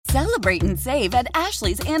Celebrate and save at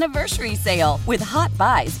Ashley's Anniversary Sale. With Hot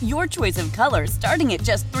Buys, your choice of colors starting at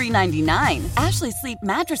just $3.99. Ashley Sleep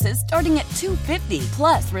mattresses starting at $2.50.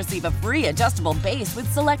 Plus, receive a free adjustable base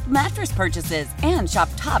with select mattress purchases. And shop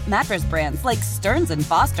top mattress brands like Stearns &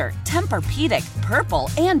 Foster, Tempur-Pedic, Purple,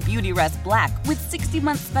 and Beautyrest Black with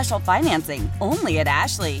 60-month special financing. Only at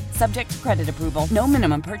Ashley. Subject to credit approval. No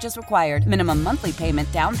minimum purchase required. Minimum monthly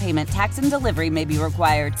payment, down payment, tax, and delivery may be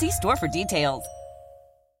required. See store for details.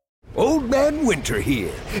 Old Man Winter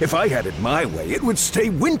here. If I had it my way, it would stay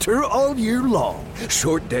winter all year long.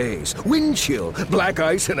 Short days, wind chill, black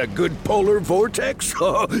ice, and a good polar vortex.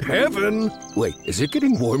 Oh, heaven. Wait, is it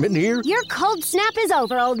getting warm in here? Your cold snap is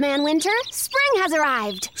over, Old Man Winter. Spring has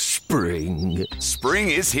arrived. Spring.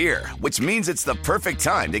 Spring is here, which means it's the perfect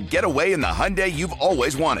time to get away in the Hyundai you've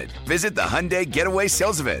always wanted. Visit the Hyundai Getaway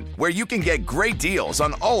Sales Event, where you can get great deals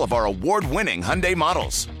on all of our award-winning Hyundai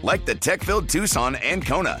models, like the tech-filled Tucson and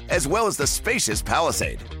Kona, as well as the spacious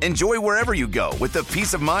Palisade. Enjoy wherever you go with the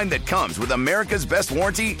peace of mind that comes with America's best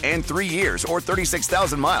warranty and 3 years or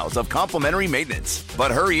 36,000 miles of complimentary maintenance.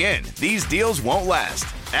 But hurry in, these deals won't last.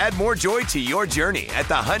 Add more joy to your journey at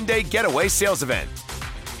the Hyundai Getaway Sales Event.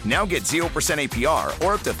 Now get 0% APR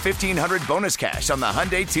or up to $1,500 bonus cash on the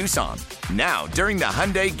Hyundai Tucson. Now, during the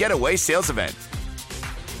Hyundai Getaway Sales Event.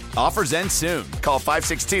 Offers end soon. Call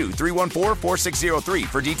 562-314-4603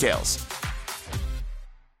 for details.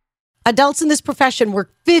 Adults in this profession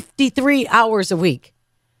work 53 hours a week,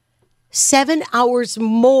 7 hours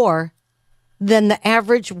more than the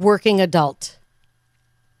average working adult.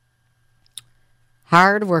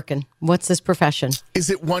 Hard working. What's this profession? Is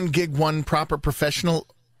it one gig, one proper professional,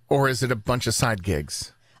 or is it a bunch of side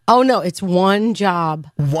gigs? Oh, no, it's one job.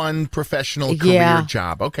 One professional career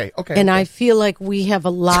job. Okay. And I feel like we have a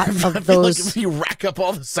lot of those. Like if you rack up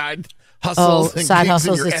all the side hustles and side gigs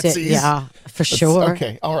hustles. and your Etsy's. Yeah, for sure.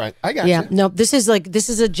 Okay, all right. I got you. No, this is a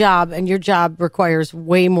job, and your job requires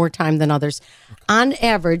way more time than others. On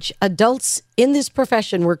average, adults in this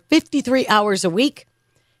profession work 53 hours a week,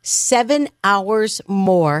 7 hours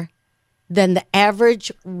more than the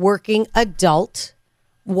average working adult.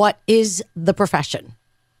 What is the profession?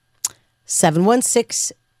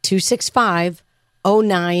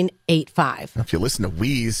 716-265-0985. If you listen to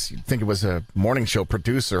Wheeze, you'd think it was a morning show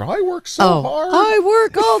producer. I work so hard. I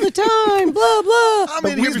work all the time, blah, blah. I'm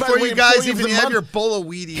in here before you guys even have your bowl of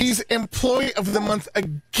Wheaties. He's Employee of the Month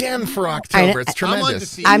again for October. It's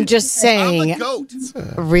tremendous. I'm just saying. I'm a goat.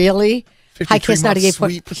 Really? High Kiss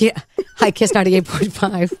 98.5. Yeah. High Kiss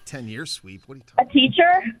 98.5. 10-year sweep. What are you talking A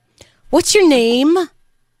teacher. What's your name?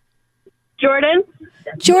 Jordan.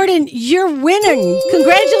 Jordan, you're winning.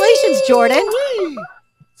 Congratulations, Jordan.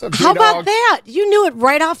 How about that? You knew it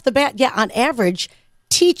right off the bat. Yeah, on average,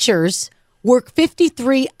 teachers work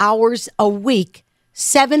 53 hours a week,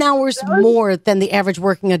 7 hours more than the average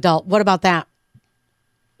working adult. What about that?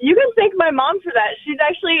 You can thank my mom for that. She's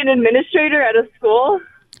actually an administrator at a school.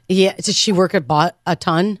 Yeah, does she work a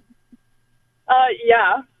ton?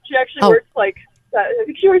 Yeah. She actually works I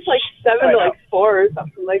think she works 7 to 4 or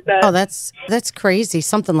something like that. Oh, that's crazy.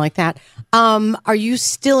 Something like that. Are you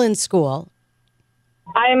still in school?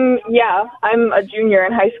 I'm a junior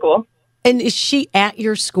in high school. And is she at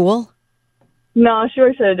your school? No, she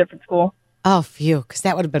works at a different school. Oh, phew, because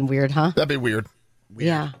that would have been weird, huh? That'd be weird.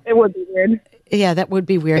 Yeah. It would be weird. Yeah, that would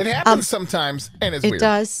be weird. It happens sometimes, and it's weird. It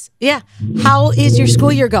does. Yeah. How is your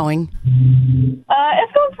school year going?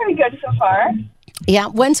 It's going pretty good so far. Yeah.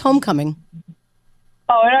 When's homecoming?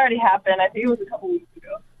 Oh, it already happened. I think it was a couple weeks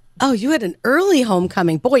ago. Oh, you had an early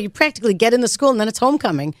homecoming. Boy, you practically get in the school and then it's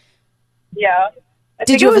homecoming. Yeah. I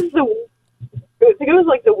think it was the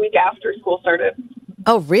week after school started.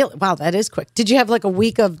 Oh, really? Wow, that is quick. Did you have a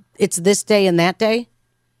week of it's this day and that day?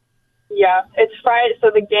 Yeah, it's Friday.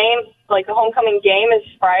 So the game, the homecoming game is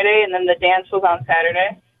Friday, and then the dance was on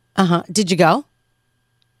Saturday. Uh-huh. Did you go?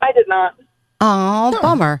 I did not. Oh,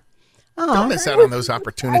 bummer. Oh. Don't miss out on those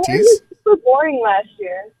opportunities. Super boring last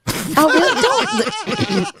year. Oh, really?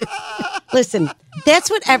 Don't. Listen,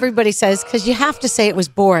 that's what everybody says because you have to say it was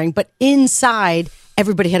boring, but inside,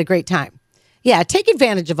 everybody had a great time. Yeah, take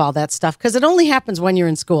advantage of all that stuff because it only happens when you're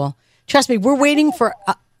in school. Trust me, we're waiting for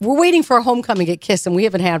a homecoming at KISS, and we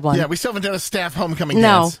haven't had one. Yeah, we still haven't done a staff homecoming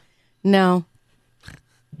dance. No.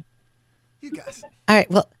 You guys. All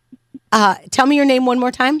right, well, tell me your name one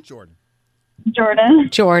more time. Jordan.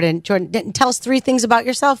 Jordan. Tell us 3 things about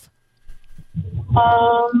yourself.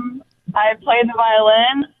 I play the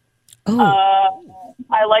violin.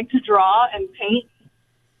 I like to draw and paint.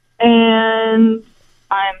 And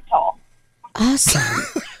I'm tall. Awesome.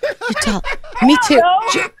 You're tall. Me too.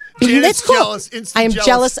 That's cool. Jealous, instant I am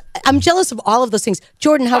jealous. I'm jealous of all of those things.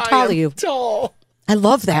 Jordan, how tall are you? Tall. I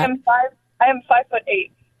love that. I am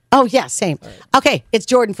 5'8". Oh, yeah, same. Okay, it's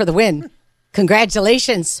Jordan for the win.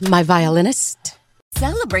 Congratulations, my violinist.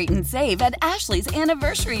 Celebrate and save at Ashley's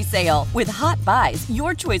Anniversary Sale. With Hot Buys,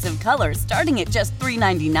 your choice of colors starting at just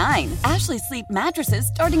 $3.99. Ashley Sleep mattresses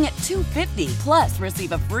starting at $2.50. Plus,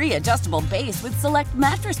 receive a free adjustable base with select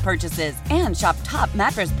mattress purchases. And shop top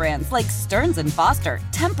mattress brands like Stearns & Foster,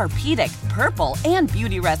 Tempur-Pedic, Purple, and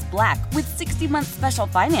Beautyrest Black with 60-month special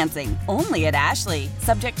financing. Only at Ashley.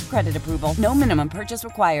 Subject to credit approval. No minimum purchase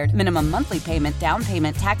required. Minimum monthly payment, down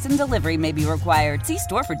payment, tax, and delivery may be required. See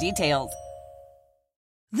store for details.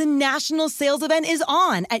 The national sales event is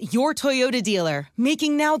on at your Toyota dealer,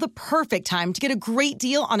 making now the perfect time to get a great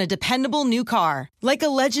deal on a dependable new car. Like a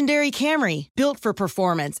legendary Camry, built for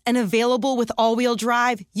performance and available with all-wheel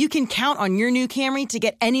drive, you can count on your new Camry to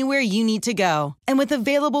get anywhere you need to go. And with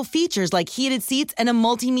available features like heated seats and a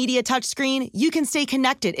multimedia touchscreen, you can stay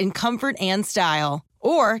connected in comfort and style.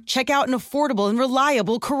 Or check out an affordable and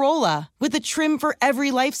reliable Corolla with a trim for every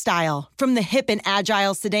lifestyle, from the hip and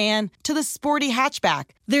agile sedan to the sporty hatchback.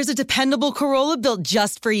 There's a dependable Corolla built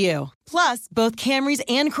just for you. Plus, both Camrys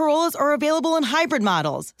and Corollas are available in hybrid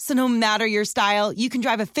models, so no matter your style, you can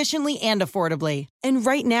drive efficiently and affordably. And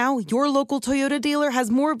right now, your local Toyota dealer has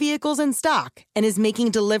more vehicles in stock and is making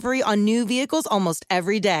delivery on new vehicles almost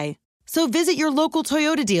every day. So visit your local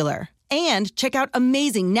Toyota dealer. And check out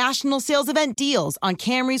amazing national sales event deals on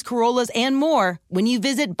Camrys, Corollas, and more when you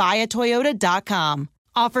visit buyatoyota.com.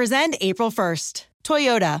 Offers end April 1st.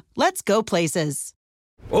 Toyota, let's go places.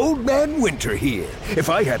 Old Man Winter here. If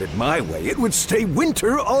I had it my way, it would stay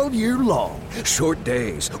winter all year long. Short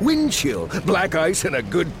days, wind chill, black ice, and a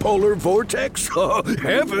good polar vortex. Oh,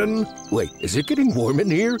 heaven. Wait, is it getting warm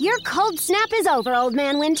in here? Your cold snap is over, Old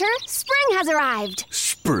Man Winter. Spring has arrived.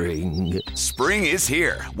 Spring. Spring is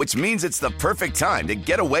here, which means it's the perfect time to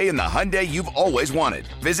get away in the Hyundai you've always wanted.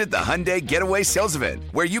 Visit the Hyundai Getaway Sales Event,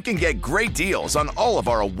 where you can get great deals on all of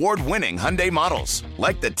our award-winning Hyundai models,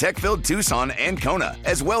 like the tech-filled Tucson and Kona,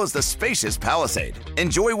 as well as the spacious Palisade.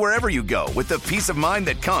 Enjoy wherever you go with the peace of mind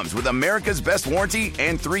that comes with America's best warranty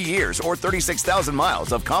and 3 years or 36,000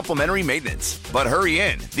 miles of complimentary maintenance. But hurry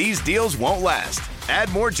in, these deals won't last.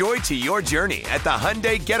 Add more joy to your journey at the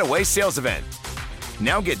Hyundai Getaway Sales Event.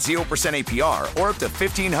 Now get 0% APR or up to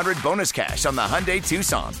 $1,500 bonus cash on the Hyundai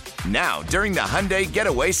Tucson. Now, during the Hyundai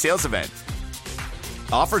Getaway Sales Event.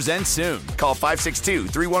 Offers end soon. Call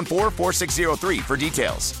 562-314-4603 for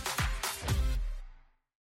details.